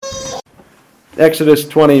Exodus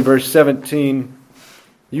 20, verse 17,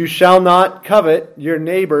 "You shall not covet your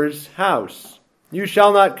neighbor's house. You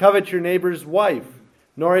shall not covet your neighbor's wife,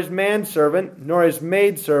 nor his manservant, nor his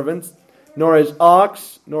maidservant, nor his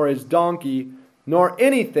ox, nor his donkey, nor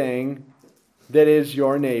anything that is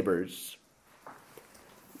your neighbor's."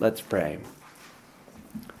 Let's pray.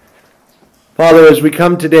 Father, as we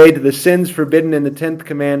come today to the sins forbidden in the 10th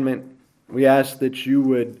commandment, we ask that you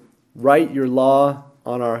would write your law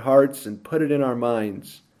on our hearts and put it in our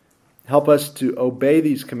minds. Help us to obey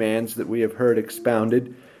these commands that we have heard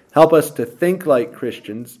expounded. Help us to think like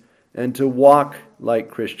Christians and to walk like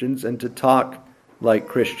Christians and to talk like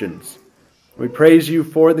Christians. We praise you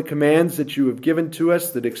for the commands that you have given to us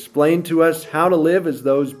that explain to us how to live as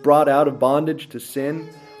those brought out of bondage to sin,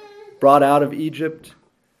 brought out of Egypt.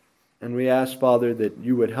 And we ask, Father, that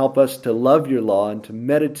you would help us to love your law and to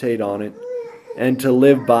meditate on it and to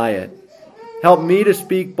live by it. Help me to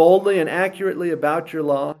speak boldly and accurately about your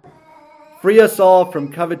law. Free us all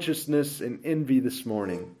from covetousness and envy this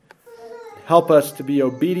morning. Help us to be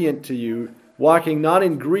obedient to you, walking not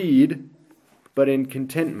in greed, but in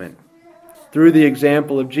contentment, through the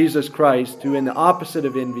example of Jesus Christ, who in the opposite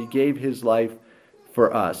of envy gave his life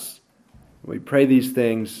for us. We pray these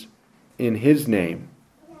things in his name.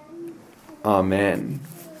 Amen.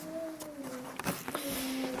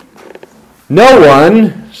 "No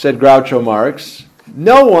one," said Groucho Marx,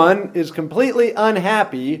 "no one is completely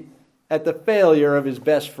unhappy at the failure of his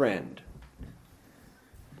best friend."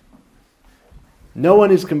 No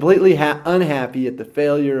one is completely unhappy at the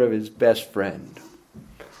failure of his best friend.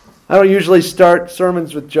 I don't usually start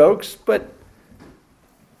sermons with jokes, but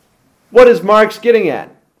what is Marx getting at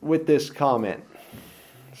with this comment?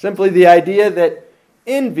 Simply the idea that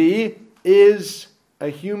envy is a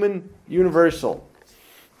human universal.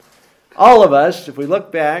 All of us, if we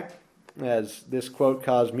look back, as this quote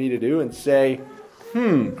caused me to do, and say,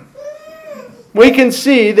 we can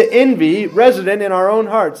see the envy resident in our own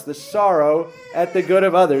hearts, the sorrow at the good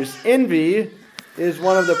of others. Envy is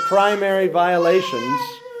one of the primary violations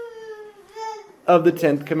of the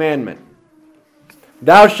 10th commandment.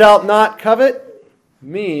 "Thou shalt not covet"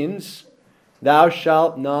 means thou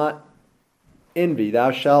shalt not envy.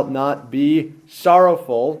 Thou shalt not be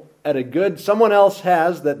sorrowful at a good someone else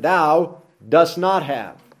has that thou dost not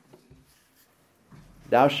have.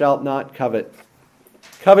 Thou shalt not covet.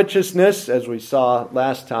 Covetousness, as we saw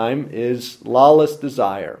last time, is lawless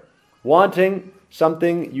desire. Wanting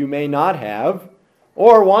something you may not have,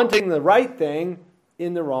 or wanting the right thing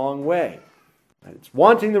in the wrong way. It's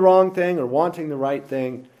wanting the wrong thing or wanting the right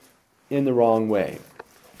thing in the wrong way.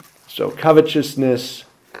 So covetousness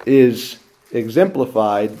is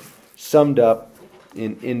exemplified, summed up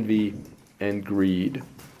in envy and greed.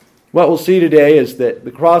 What we'll see today is that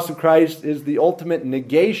the cross of Christ is the ultimate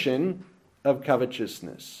negation of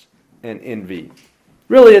covetousness and envy.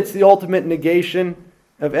 Really, it's the ultimate negation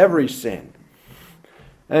of every sin.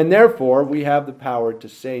 And therefore, we have the power to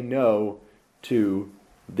say no to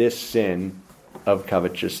this sin of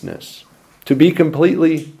covetousness. To be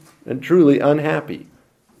completely and truly unhappy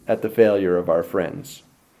at the failure of our friends.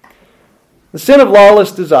 The sin of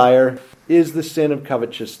lawless desire is the sin of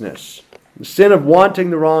covetousness. The sin of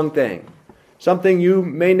wanting the wrong thing. Something you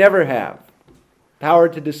may never have. Power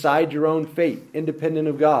to decide your own fate, independent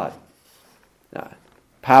of God.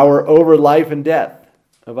 Power over life and death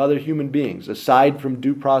of other human beings, aside from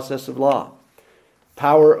due process of law.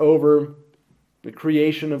 Power over the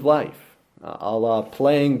creation of life, a la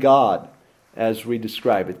playing God, as we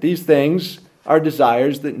describe it. These things are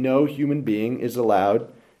desires that no human being is allowed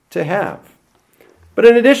to have. But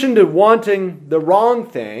in addition to wanting the wrong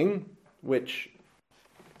thing, which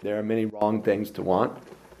there are many wrong things to want,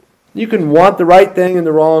 you can want the right thing in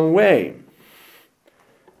the wrong way.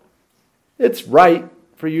 It's right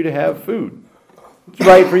for you to have food. It's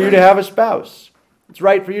right for you to have a spouse. It's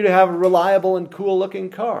right for you to have a reliable and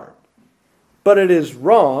cool-looking car. But it is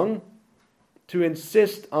wrong to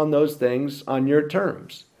insist on those things on your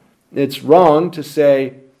terms. It's wrong to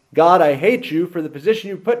say, God, I hate you for the position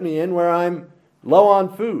you put me in where I'm low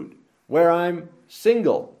on food, where I'm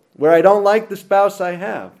single, where I don't like the spouse I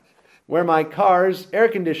have, where my car's air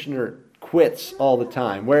conditioner quits all the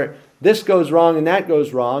time, where this goes wrong and that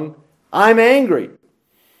goes wrong. I'm angry.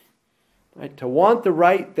 Right? To want the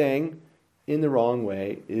right thing in the wrong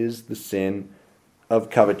way is the sin of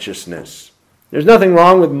covetousness. There's nothing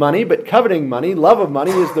wrong with money, but coveting money, love of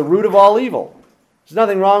money, is the root of all evil. There's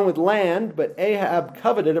nothing wrong with land, but Ahab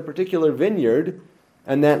coveted a particular vineyard,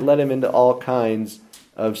 and that led him into all kinds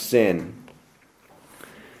of sin.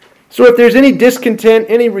 So if there's any discontent,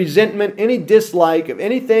 any resentment, any dislike of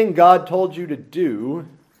anything God told you to do,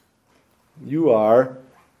 you are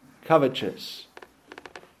covetous.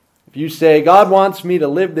 If you say, God wants me to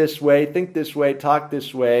live this way, think this way, talk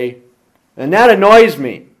this way, and that annoys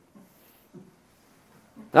me.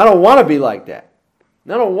 I don't want to be like that.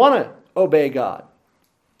 I don't want to obey God.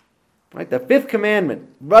 Right? The fifth commandment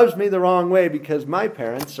rubs me the wrong way because my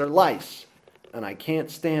parents are lice and I can't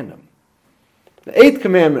stand them. The eighth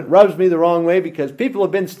commandment rubs me the wrong way because people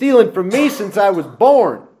have been stealing from me since I was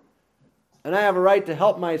born. And I have a right to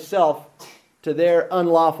help myself to their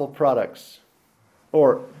unlawful products.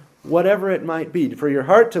 Or whatever it might be. For your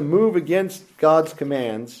heart to move against God's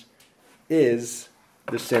commands is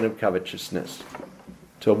the sin of covetousness.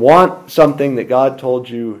 To want something that God told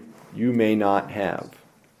you you may not have.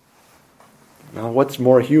 Now, what's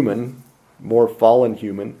more human, more fallen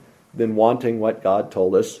human, than wanting what God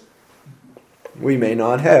told us we may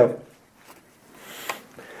not have?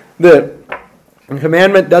 The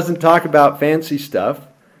commandment doesn't talk about fancy stuff.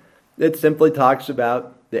 It simply talks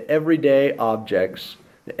about the everyday objects,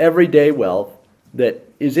 the everyday wealth that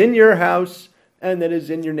is in your house and that is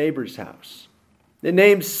in your neighbor's house. It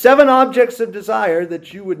names 7 objects of desire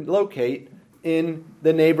that you would locate in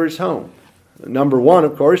the neighbor's home. Number 1,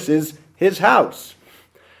 of course, is his house,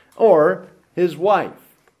 or his wife,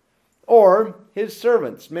 or his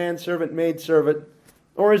servants, manservant, maidservant,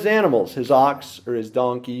 or his animals, his ox or his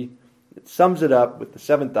donkey. It sums it up with the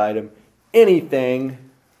 7th item, anything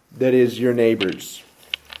that is your neighbor's.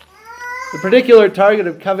 The particular target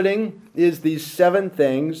of coveting is these 7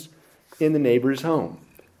 things in the neighbor's home.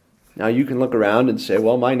 Now you can look around and say,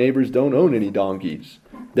 well, my neighbors don't own any donkeys.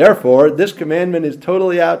 Therefore, this commandment is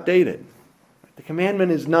totally outdated. The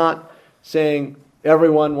commandment is not saying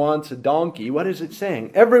everyone wants a donkey. What is it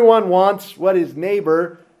saying? Everyone wants what his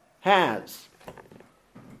neighbor has.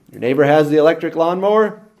 Your neighbor has the electric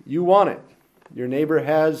lawnmower, you want it. Your neighbor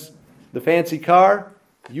has the fancy car,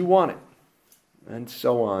 you want it. And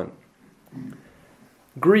so on.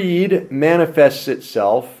 Greed manifests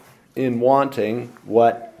itself in wanting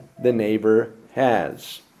what the neighbor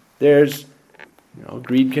has.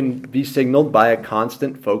 Greed can be signaled by a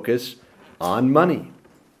constant focus on money.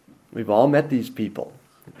 We've all met these people.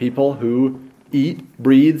 People who eat,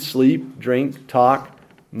 breathe, sleep, drink, talk,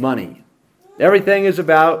 money. Everything is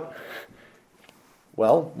about,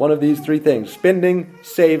 one of these 3 things: spending,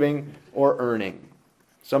 saving, or earning.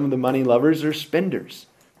 Some of the money lovers are spenders.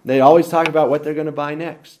 They always talk about what they're going to buy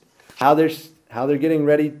next, how they're getting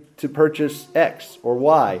ready to purchase X or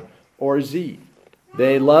Y or Z.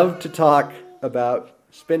 They love to talk about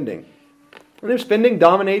spending. And if spending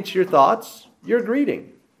dominates your thoughts, you're greedy.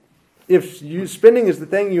 If spending is the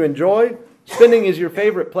thing you enjoy, spending is your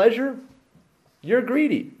favorite pleasure, you're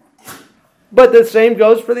greedy. But the same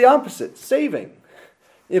goes for the opposite, saving.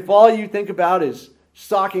 If all you think about is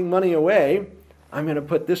socking money away, I'm going to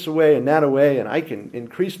put this away and that away, and I can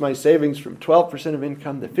increase my savings from 12% of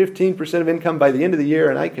income to 15% of income by the end of the year,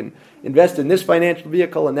 and I can invest in this financial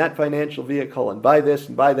vehicle and that financial vehicle and buy this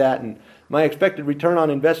and buy that, and my expected return on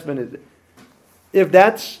investment is... If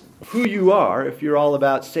that's who you are, if you're all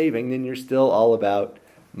about saving, then you're still all about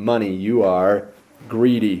money. You are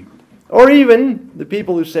greedy. Or even the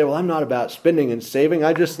people who say, well, I'm not about spending and saving,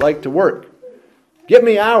 I just like to work. Give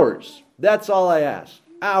me hours. That's all I ask.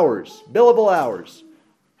 Hours, billable hours.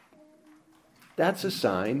 That's a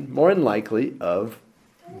sign, more than likely, of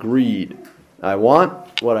greed. I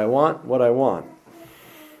want what I want, what I want.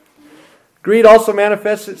 Greed also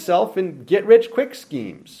manifests itself in get-rich-quick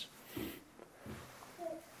schemes.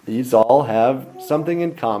 These all have something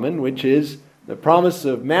in common, which is the promise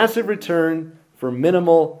of massive return for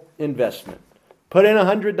minimal investment. Put in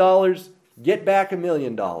 $100, get back $1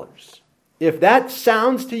 million. If that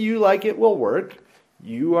sounds to you like it will work,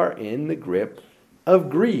 you are in the grip of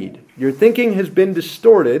greed. Your thinking has been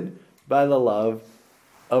distorted by the love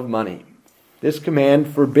of money. This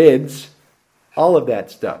command forbids all of that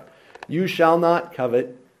stuff. You shall not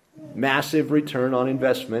covet massive return on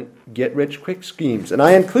investment, get-rich-quick schemes. And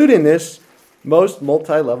I include in this most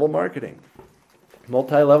multi-level marketing.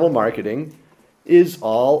 Multi-level marketing is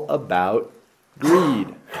all about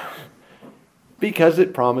greed because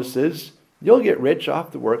it promises you'll get rich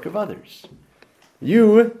off the work of others.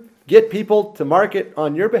 You get people to market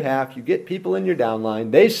on your behalf. You get people in your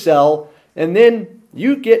downline. They sell, and then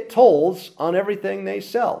you get tolls on everything they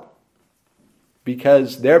sell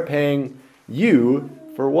because they're paying you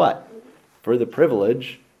for what? For the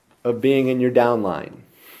privilege of being in your downline.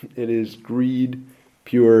 It is greed,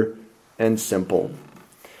 pure and simple.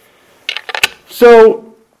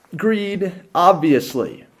 So, greed,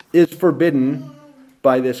 obviously, is forbidden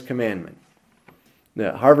by this commandment.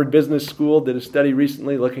 The Harvard Business School did a study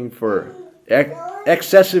recently looking for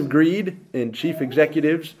excessive greed in chief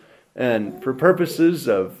executives. And for purposes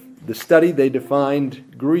of the study, they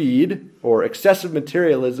defined greed or excessive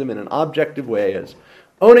materialism in an objective way as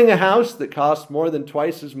owning a house that costs more than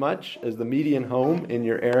twice as much as the median home in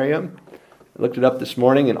your area. I looked it up this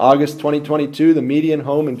morning. In August 2022, the median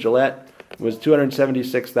home in Gillette was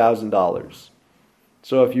 $276,000.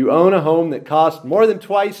 So if you own a home that costs more than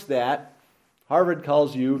twice that, Harvard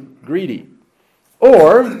calls you greedy.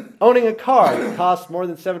 Or owning a car that costs more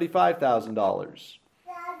than $75,000.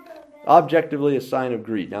 Objectively a sign of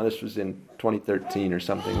greed. Now this was in 2013 or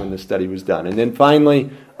something when the study was done. And then finally,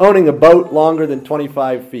 owning a boat longer than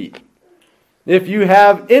 25 feet. If you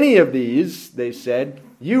have any of these, they said,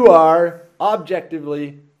 you are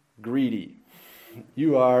objectively greedy.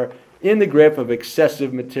 You are in the grip of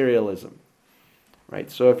excessive materialism. Right?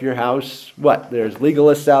 So if your house, there's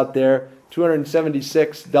legalists out there,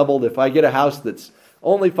 276 doubled. If I get a house that's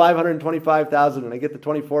only $525,000 and I get the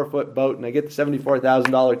 24-foot boat and I get the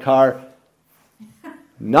 $74,000 car,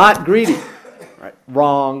 not greedy. Right?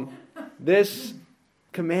 Wrong. This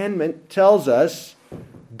commandment tells us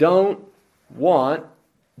don't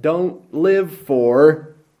live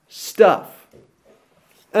for stuff.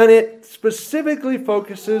 And it specifically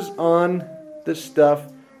focuses on the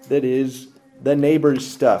stuff that is the neighbor's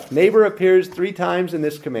stuff. Neighbor appears 3 times in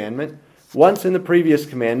this commandment, once in the previous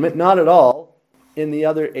commandment, not at all in the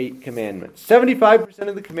other 8 commandments. 75%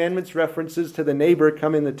 of the commandments references to the neighbor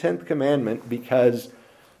come in the 10th commandment because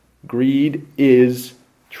greed is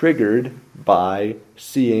triggered by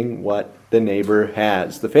seeing what the neighbor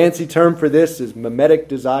has. The fancy term for this is mimetic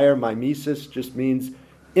desire. Mimesis just means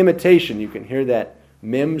imitation. You can hear that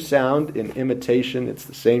mim sound in imitation. It's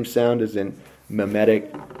the same sound as in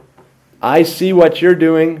mimetic. I see what you're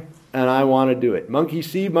doing and I want to do it. Monkey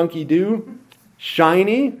see, monkey do.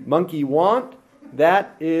 Shiny, monkey want.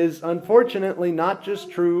 That is unfortunately not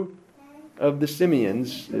just true of the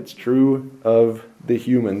simians. It's true of the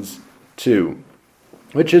humans too.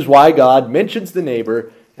 Which is why God mentions the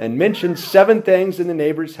neighbor and mentions 7 things in the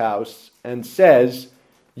neighbor's house and says,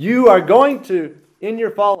 you are going to, in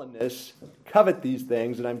your fallenness, covet these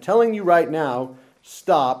things. And I'm telling you right now,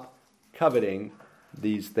 stop coveting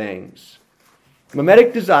these things.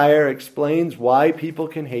 Mimetic desire explains why people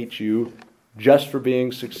can hate you just for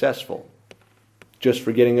being successful, just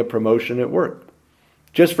for getting a promotion at work,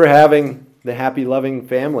 just for having the happy, loving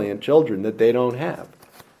family and children that they don't have,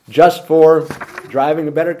 just for driving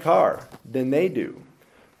a better car than they do,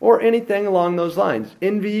 or anything along those lines.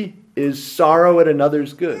 Envy is sorrow at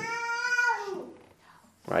another's good,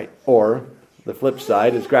 right? Or the flip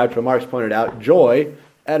side, as Groucho Marx pointed out, joy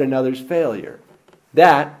at another's failure.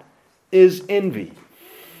 That is envy.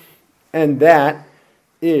 And that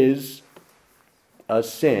is a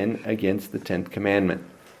sin against the 10th commandment.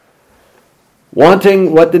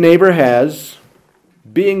 Wanting what the neighbor has,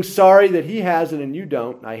 being sorry that he has it and you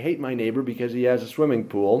don't. I hate my neighbor because he has a swimming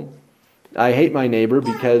pool. I hate my neighbor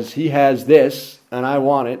because he has this and I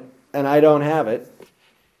want it and I don't have it.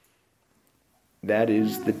 That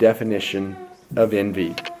is the definition of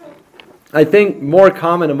envy. I think more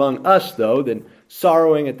common among us, though, than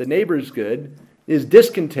sorrowing at the neighbor's good is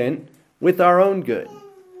discontent with our own good.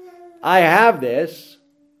 I have this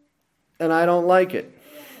and I don't like it.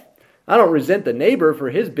 I don't resent the neighbor for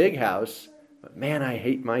his big house, but man, I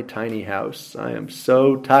hate my tiny house. I am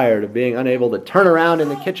so tired of being unable to turn around in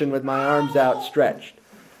the kitchen with my arms outstretched.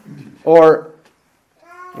 Or,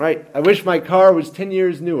 right, I wish my car was 10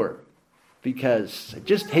 years newer because I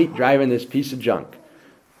just hate driving this piece of junk.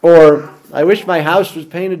 Or, I wish my house was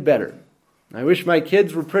painted better. I wish my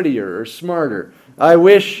kids were prettier or smarter. I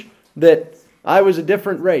wish that I was a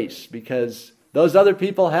different race because those other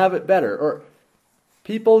people have it better. Or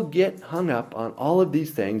people get hung up on all of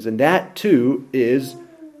these things, and that too is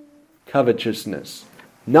covetousness.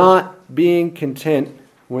 Not being content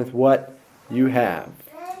with what you have.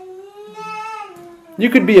 You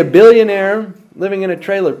could be a billionaire living in a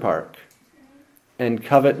trailer park and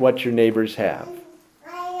covet what your neighbors have.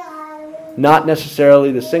 Not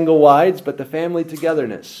necessarily the single wides, but the family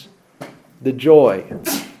togetherness, the joy,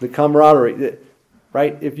 the camaraderie.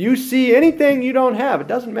 Right? If you see anything you don't have, it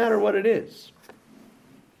doesn't matter what it is.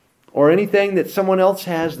 Or anything that someone else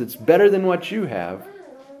has that's better than what you have,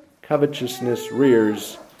 covetousness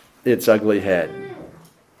rears its ugly head.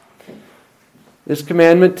 This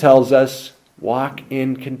commandment tells us walk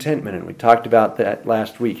in contentment, and we talked about that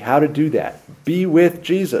last week. How to do that. Be with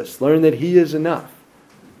Jesus. Learn that He is enough.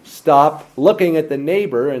 Stop looking at the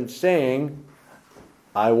neighbor and saying,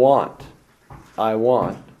 I want.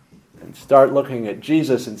 And start looking at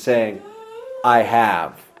Jesus and saying, I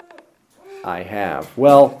have.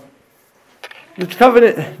 Well,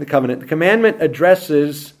 The commandment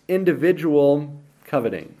addresses individual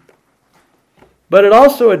coveting. But it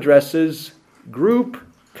also addresses group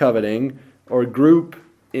coveting or group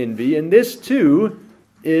envy, and this too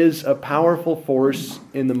is a powerful force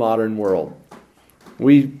in the modern world.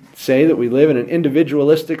 We say that we live in an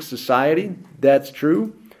individualistic society. That's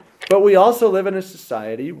true. But we also live in a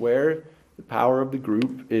society where the power of the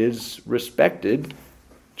group is respected,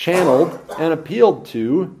 channeled, and appealed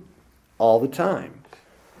to all the time.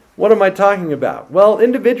 What am I talking about? Well,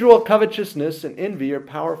 individual covetousness and envy are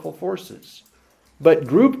powerful forces. But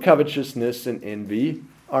group covetousness and envy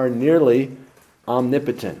are nearly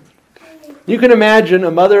omnipotent. You can imagine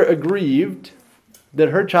a mother aggrieved that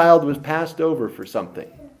her child was passed over for something.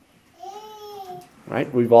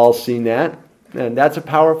 Right? We've all seen that. And that's a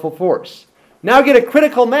powerful force. Now get a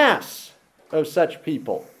critical mass of such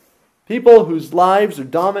people. People whose lives are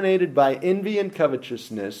dominated by envy and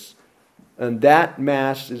covetousness. And that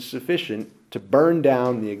mass is sufficient to burn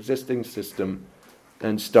down the existing system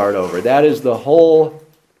and start over. That is the whole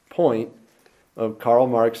point of Karl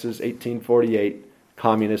Marx's 1848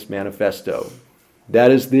 Communist Manifesto. That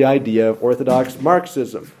is the idea of orthodox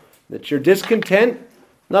Marxism, that your discontent,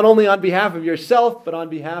 not only on behalf of yourself, but on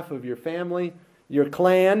behalf of your family, your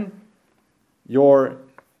clan, your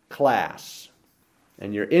class.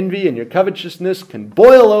 And your envy and your covetousness can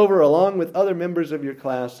boil over along with other members of your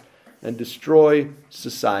class and destroy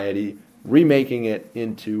society, remaking it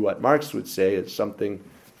into what Marx would say is something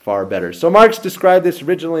far better. So Marx described this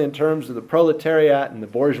originally in terms of the proletariat and the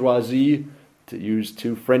bourgeoisie, to use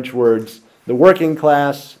two French words, the working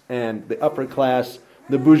class and the upper class.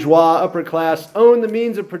 The bourgeois upper class own the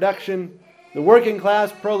means of production. The working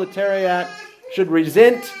class proletariat should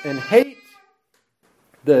resent and hate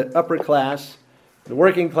the upper class. The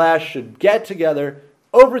working class should get together,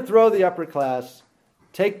 overthrow the upper class,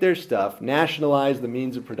 take their stuff, nationalize the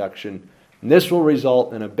means of production, and this will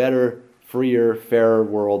result in a better, freer, fairer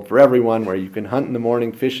world for everyone, where you can hunt in the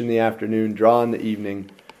morning, fish in the afternoon, draw in the evening.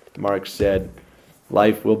 Marx said,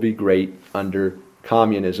 life will be great under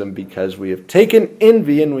communism because we have taken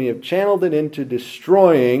envy and we have channeled it into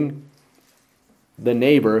destroying the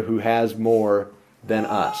neighbor who has more than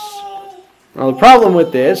us. Now, the problem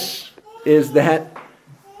with this is that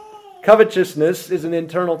covetousness is an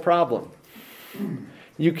internal problem.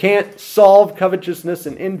 You can't solve covetousness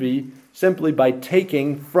and envy simply by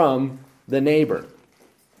taking from the neighbor.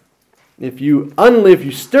 If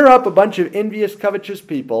you stir up a bunch of envious, covetous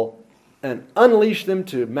people and unleash them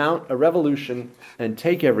to mount a revolution and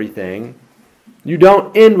take everything, you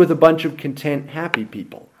don't end with a bunch of content, happy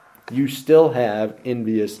people. You still have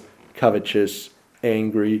envious, covetous,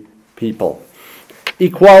 angry people.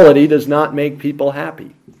 Equality does not make people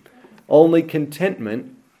happy. Only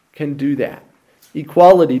contentment can do that.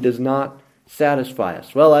 Equality does not satisfy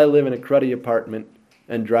us. Well, I live in a cruddy apartment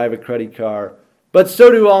and drive a cruddy car, but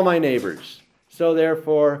so do all my neighbors. So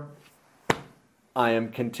therefore, I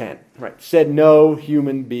am content. Right? Said no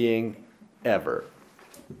human being ever.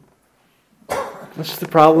 This is the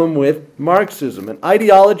problem with Marxism. An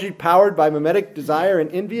ideology powered by mimetic desire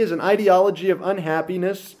and envy is an ideology of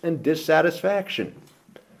unhappiness and dissatisfaction.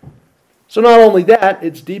 So not only that,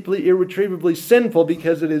 it's deeply, irretrievably sinful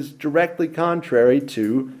because it is directly contrary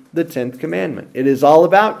to the 10th commandment. It is all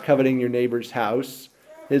about coveting your neighbor's house,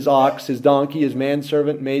 his ox, his donkey, his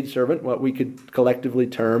manservant, maidservant, what we could collectively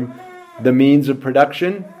term the means of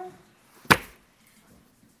production.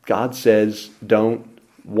 God says, don't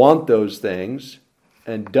want those things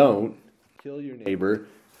and don't kill your neighbor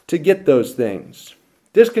to get those things.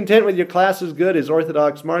 Discontent with your class is good is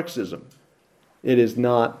orthodox Marxism. It is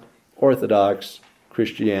not orthodox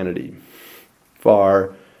Christianity.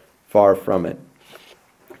 Far, far from it.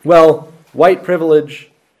 Well, white privilege,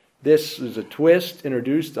 this is a twist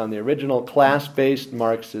introduced on the original class-based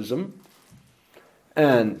Marxism.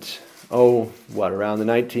 And, around the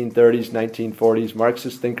 1930s, 1940s,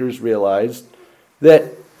 Marxist thinkers realized that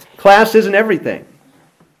class isn't everything.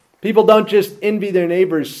 People don't just envy their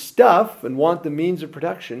neighbor's stuff and want the means of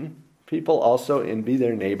production. People also envy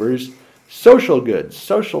their neighbor's social goods,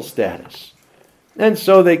 social status. And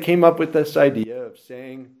so they came up with this idea of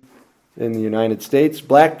saying, in the United States,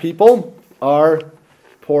 black people are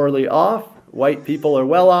poorly off, white people are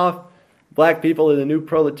well off, black people are the new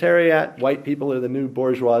proletariat, white people are the new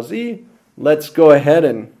bourgeoisie. Let's go ahead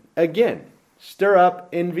and, again, stir up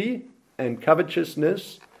envy and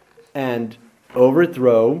covetousness and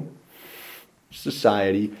overthrow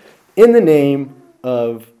society in the name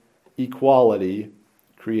of equality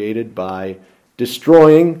created by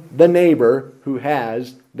destroying the neighbor who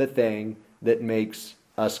has the thing that makes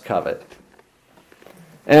us covet.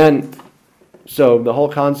 And So the whole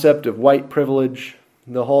concept of white privilege,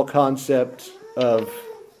 the whole concept of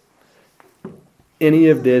any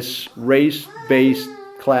of this race-based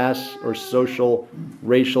class or social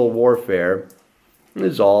racial warfare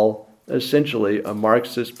is all essentially a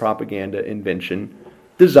Marxist propaganda invention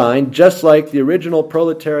designed, just like the original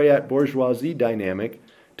proletariat bourgeoisie dynamic,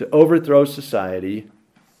 to overthrow society,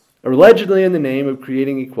 allegedly in the name of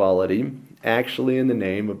creating equality, actually in the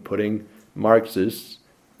name of putting Marxists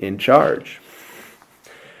in charge.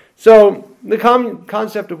 So the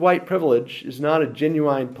concept of white privilege is not a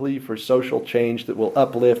genuine plea for social change that will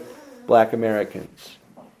uplift black Americans.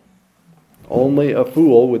 Only a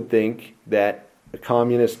fool would think that a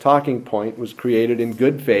communist talking point was created in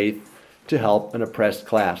good faith to help an oppressed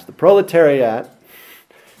class. The proletariat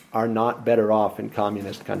are not better off in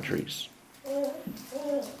communist countries.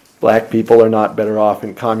 Black people are not better off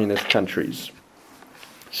in communist countries.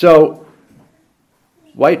 So,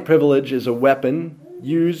 white privilege is a weapon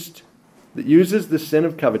that uses the sin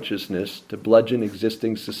of covetousness to bludgeon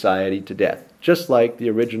existing society to death, just like the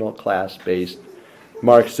original class-based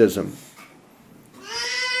Marxism.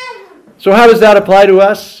 So how does that apply to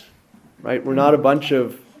us? Right? We're not a bunch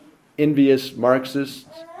of envious Marxists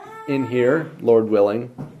in here, Lord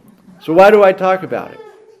willing. So why do I talk about it?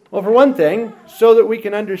 Well, for one thing, so that we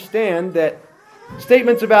can understand that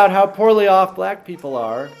statements about how poorly off black people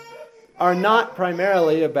are not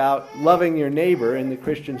primarily about loving your neighbor in the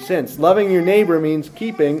Christian sense. Loving your neighbor means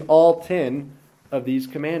keeping all 10 of these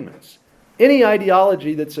commandments. Any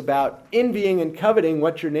ideology that's about envying and coveting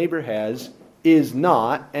what your neighbor has is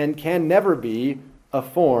not and can never be a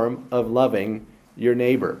form of loving your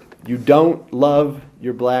neighbor. You don't love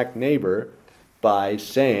your black neighbor by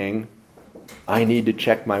saying, I need to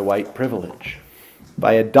check my white privilege.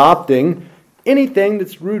 By adopting anything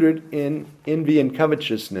that's rooted in envy and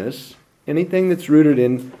covetousness, anything that's rooted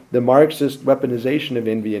in the Marxist weaponization of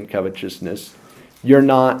envy and covetousness, you're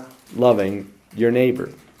not loving your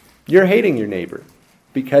neighbor. You're hating your neighbor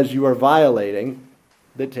because you are violating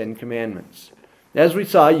the 10 Commandments. As we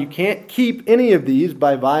saw, you can't keep any of these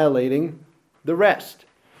by violating the rest.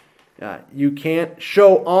 You can't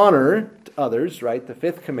show honor to others, right? The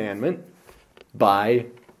 5th commandment, by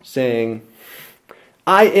saying,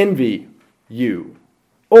 I envy you.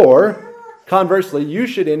 Or, conversely, you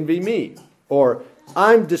should envy me. Or,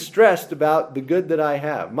 I'm distressed about the good that I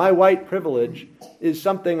have. My white privilege is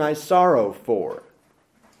something I sorrow for.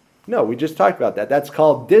 No, we just talked about that. That's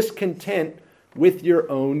called discontent with your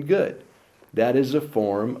own good. That is a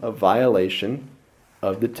form of violation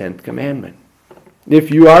of the 10th commandment.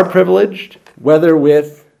 If you are privileged, whether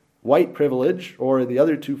with white privilege or the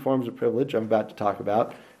other 2 forms of privilege I'm about to talk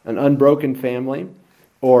about, an unbroken family,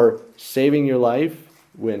 or saving your life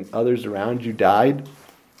when others around you died,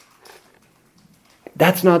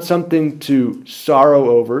 that's not something to sorrow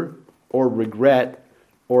over or regret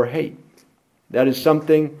or hate. That is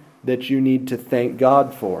something that you need to thank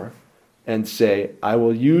God for and say, I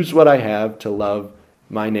will use what I have to love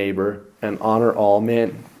my neighbor and honor all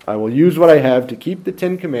men. I will use what I have to keep the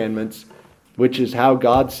 10 Commandments, which is how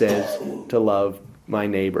God says to love my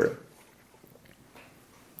neighbor.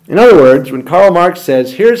 In other words, when Karl Marx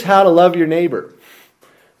says, here's how to love your neighbor,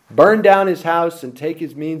 burn down his house and take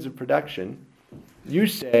his means of production, you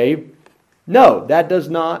say, no, that does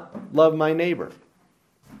not love my neighbor.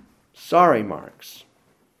 Sorry, Marx.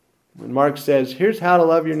 When Marx says, here's how to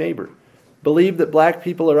love your neighbor, believe that black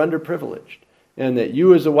people are underprivileged and that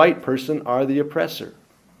you as a white person are the oppressor.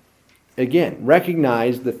 Again,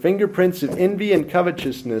 recognize the fingerprints of envy and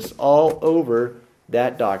covetousness all over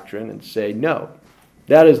that doctrine and say, no,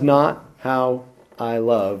 that is not how I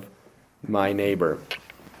love my neighbor.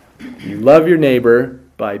 You love your neighbor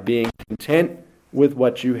by being content with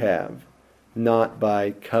what you have, not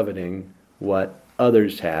by coveting what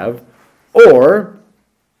others have, or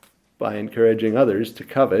by encouraging others to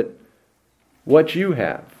covet what you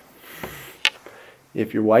have.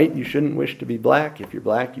 If you're white, you shouldn't wish to be black. If you're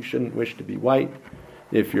black, you shouldn't wish to be white.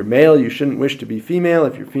 If you're male, you shouldn't wish to be female.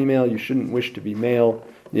 If you're female, you shouldn't wish to be male.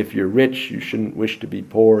 If you're rich, you shouldn't wish to be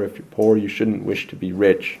poor. If you're poor, you shouldn't wish to be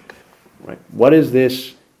rich. Right? What is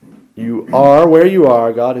this? You are where you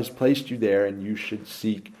are. God has placed you there, and you should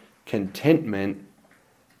seek contentment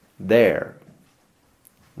there,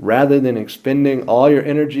 rather than expending all your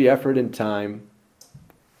energy, effort, and time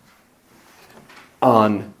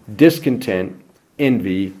on discontent,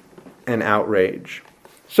 envy, and outrage.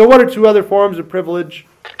 So what are 2 other forms of privilege?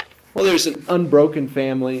 Well, there's an unbroken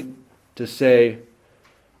family, to say,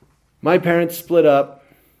 my parents split up,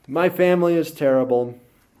 my family is terrible,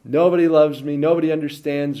 nobody loves me, nobody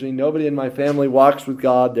understands me, nobody in my family walks with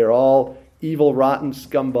God, they're all evil, rotten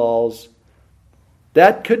scumballs.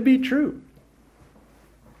 That could be true.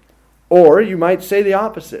 Or you might say the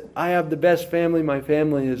opposite. I have the best family. My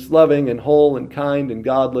family is loving and whole and kind and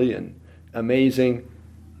godly and amazing.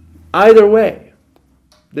 Either way,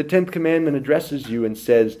 the 10th commandment addresses you and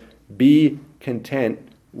says, be content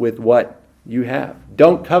with what you have.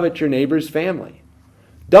 Don't covet your neighbor's family.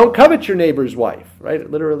 Don't covet your neighbor's wife, right?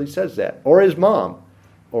 It literally says that. Or his mom,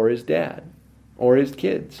 or his dad, or his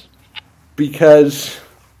kids. Because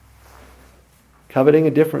coveting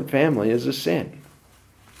a different family is a sin.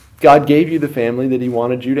 God gave you the family that He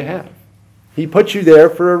wanted you to have. He put you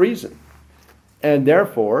there for a reason. And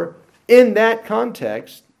therefore, in that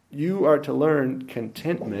context, you are to learn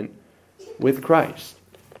contentment with Christ.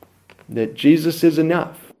 That Jesus is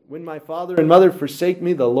enough. When my father and mother forsake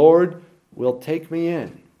me, the Lord will take me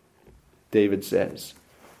in, David says.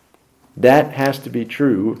 That has to be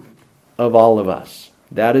true of all of us.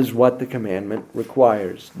 That is what the commandment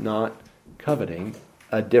requires, not coveting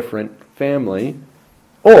a different family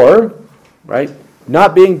or, right,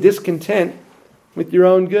 not being discontent with your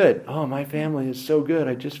own good. Oh, my family is so good.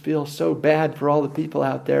 I just feel so bad for all the people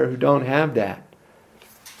out there who don't have that.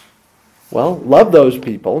 Well, love those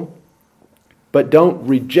people, but don't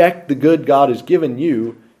reject the good God has given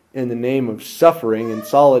you in the name of suffering and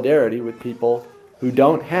solidarity with people who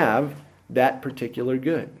don't have that particular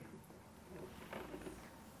good.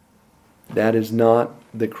 That is not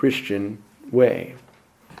the Christian way.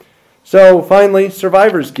 So finally,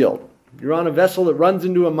 survivor's guilt. You're on a vessel that runs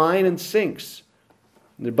into a mine and sinks.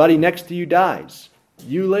 The buddy next to you dies.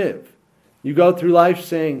 You live. You go through life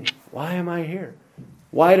saying, why am I here?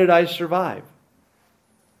 Why did I survive?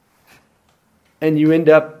 And you end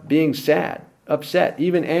up being sad, upset,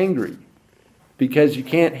 even angry, because you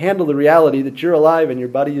can't handle the reality that you're alive and your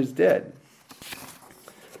buddy is dead.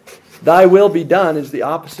 Thy will be done is the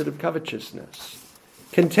opposite of covetousness.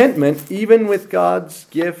 Contentment, even with God's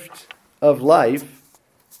gift of life,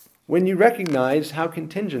 when you recognize how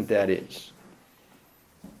contingent that is.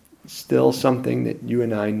 It's still something that you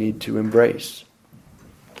and I need to embrace.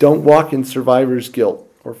 Don't walk in survivor's guilt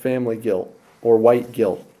or family guilt or white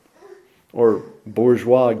guilt or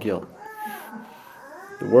bourgeois guilt.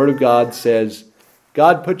 The Word of God says,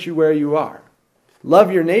 God put you where you are.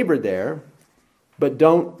 Love your neighbor there, but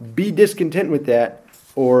don't be discontent with that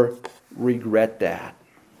or regret that.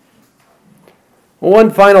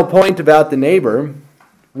 One final point about the neighbor.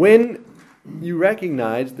 When you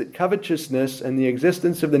recognize that covetousness and the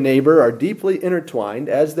existence of the neighbor are deeply intertwined,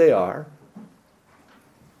 as they are,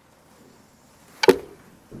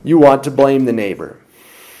 you want to blame the neighbor.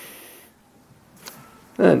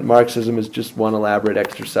 And Marxism is just one elaborate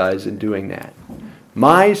exercise in doing that.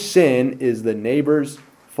 My sin is the neighbor's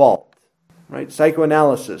fault. Right?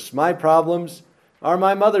 Psychoanalysis. My problems are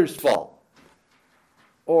my mother's fault.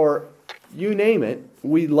 Or you name it,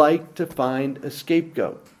 we like to find a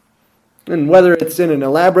scapegoat. And whether it's in an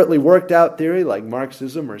elaborately worked out theory like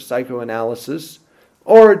Marxism or psychoanalysis,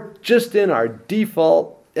 or just in our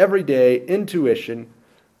default, everyday intuition,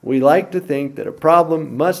 we like to think that a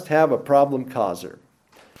problem must have a problem causer.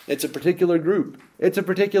 It's a particular group. It's a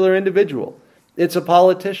particular individual. It's a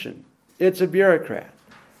politician. It's a bureaucrat.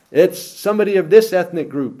 It's somebody of this ethnic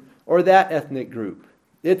group or that ethnic group.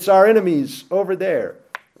 It's our enemies over there.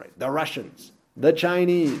 Right? The Russians, the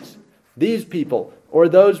Chinese, these people or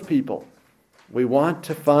those people. We want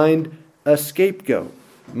to find a scapegoat.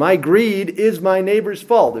 My greed is my neighbor's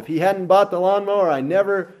fault. If he hadn't bought the lawnmower, I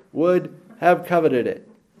never would have coveted it.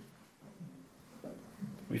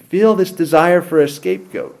 We feel this desire for a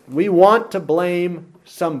scapegoat. We want to blame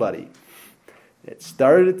somebody. It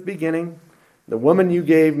started at the beginning. The woman you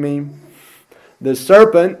gave me. The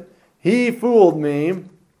serpent, he fooled me.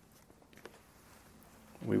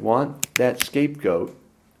 We want that scapegoat.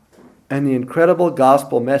 And the incredible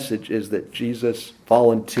gospel message is that Jesus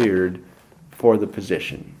volunteered for the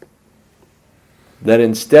position. That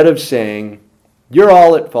instead of saying, you're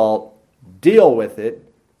all at fault, deal with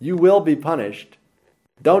it, you will be punished,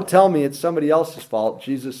 don't tell me it's somebody else's fault.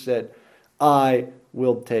 Jesus said, I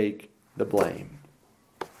will take the blame.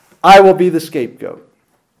 I will be the scapegoat.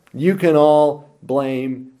 You can all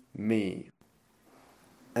blame me.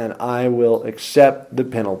 And I will accept the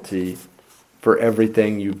penalty for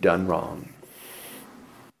everything you've done wrong.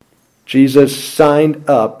 Jesus signed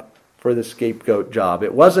up for the scapegoat job.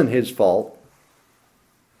 It wasn't his fault,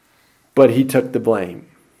 but he took the blame.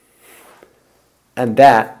 And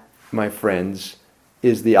that, my friends,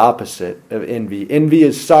 is the opposite of envy. Envy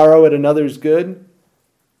is sorrow at another's good.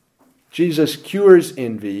 Jesus cures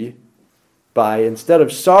envy by, instead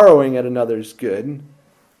of sorrowing at another's good,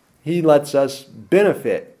 he lets us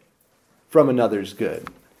benefit from another's good.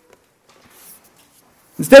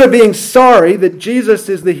 Instead of being sorry that Jesus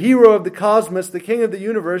is the hero of the cosmos, the king of the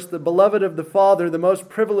universe, the beloved of the Father, the most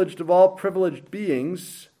privileged of all privileged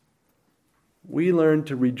beings, we learn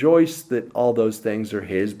to rejoice that all those things are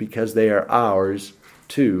His because they are ours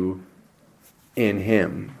too in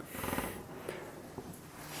Him.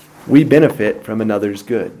 We benefit from another's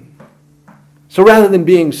good. So rather than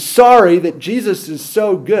being sorry that Jesus is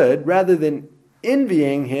so good, rather than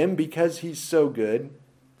envying Him because He's so good,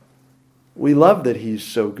 we love that He's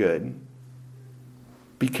so good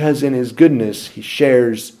because in His goodness He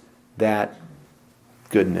shares that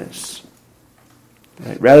goodness.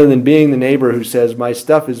 Right? Rather than being the neighbor who says, my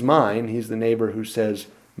stuff is mine, He's the neighbor who says,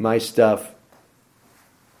 my stuff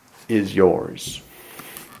is yours.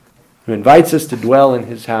 Who invites us to dwell in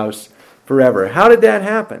His house forever. How did that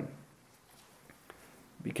happen?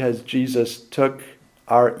 Because Jesus took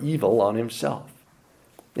our evil on Himself,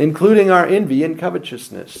 including our envy and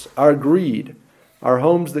covetousness, our greed, our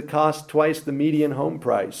homes that cost twice the median home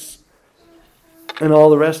price, and all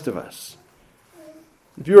the rest of us.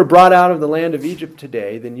 If you were brought out of the land of Egypt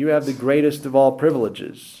today, then you have the greatest of all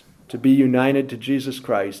privileges, to be united to Jesus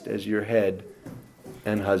Christ as your head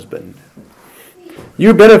and husband.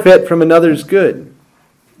 You benefit from another's good.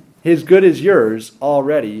 His good is yours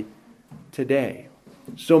already today.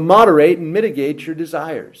 So moderate and mitigate your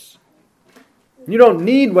desires. You don't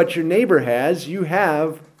need what your neighbor has. You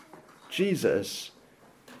have Jesus.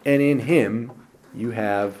 And in Him, you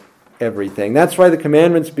have everything. That's why the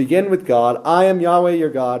commandments begin with God. I am Yahweh your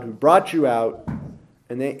God who brought you out.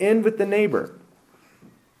 And they end with the neighbor.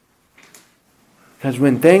 Because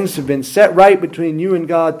when things have been set right between you and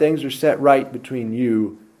God, things are set right between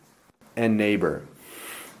you and neighbor.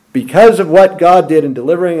 Because of what God did in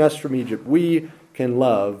delivering us from Egypt, we can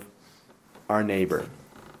love our neighbor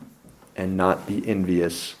and not be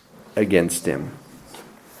envious against him.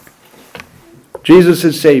 Jesus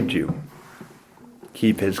has saved you.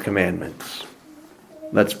 Keep His commandments.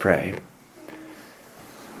 Let's pray.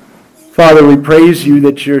 Father, we praise You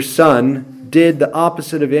that Your Son did the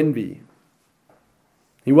opposite of envy.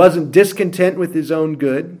 He wasn't discontent with His own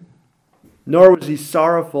good, nor was He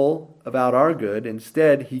sorrowful about our good.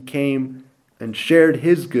 Instead, He came and shared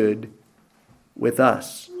His good with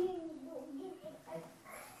us.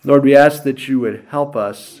 Lord, we ask that You would help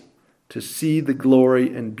us to see the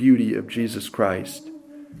glory and beauty of Jesus Christ.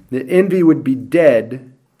 That envy would be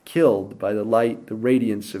dead, killed by the light, the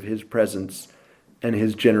radiance of His presence and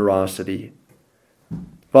His generosity.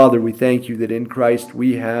 Father, we thank You that in Christ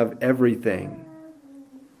we have everything,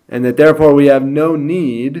 and that therefore we have no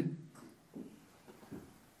need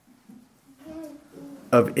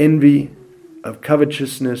of envy, of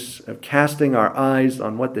covetousness, of casting our eyes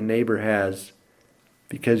on what the neighbor has,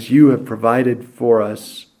 because You have provided for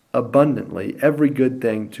us abundantly every good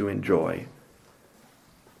thing to enjoy.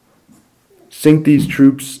 Sink these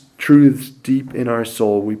truths deep in our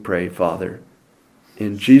soul, we pray, Father.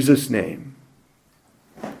 In Jesus' name,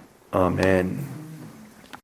 amen.